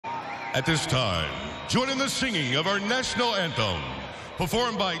At this time, join in the singing of our national anthem,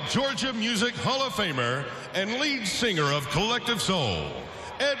 performed by Georgia Music Hall of Famer and lead singer of Collective Soul,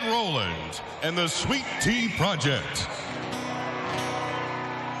 Ed Roland and the Sweet Tea Project.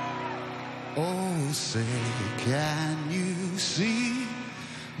 Oh, say, can you see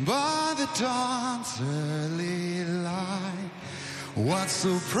by the dawn's early light what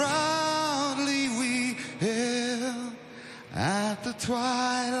so proudly we hailed at the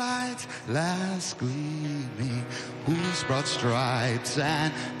twilight's last gleaming, whose broad stripes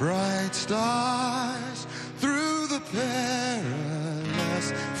and bright stars through the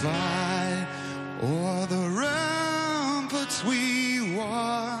perilous fight o'er the ramparts we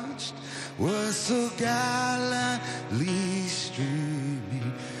watched were so gallantly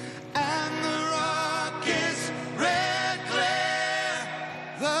streaming, and the rocket's red glare,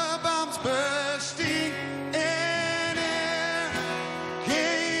 the bombs bursting in air,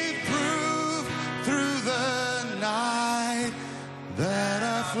 gave proof through the night that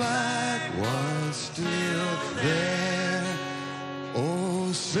our flag was still there.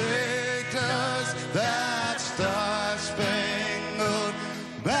 Oh, say does that star-spangled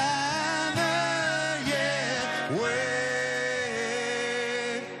banner yet wave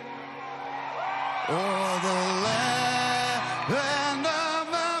o'er the land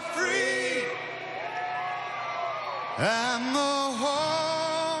of the free and the whole